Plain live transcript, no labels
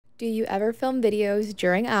Do you ever film videos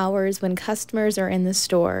during hours when customers are in the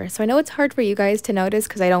store? So I know it's hard for you guys to notice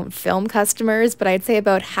because I don't film customers, but I'd say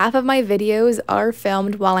about half of my videos are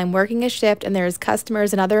filmed while I'm working a shift and there's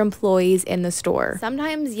customers and other employees in the store.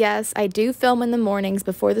 Sometimes, yes, I do film in the mornings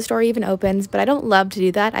before the store even opens, but I don't love to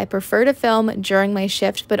do that. I prefer to film during my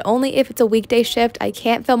shift, but only if it's a weekday shift. I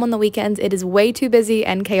can't film on the weekends. It is way too busy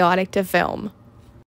and chaotic to film.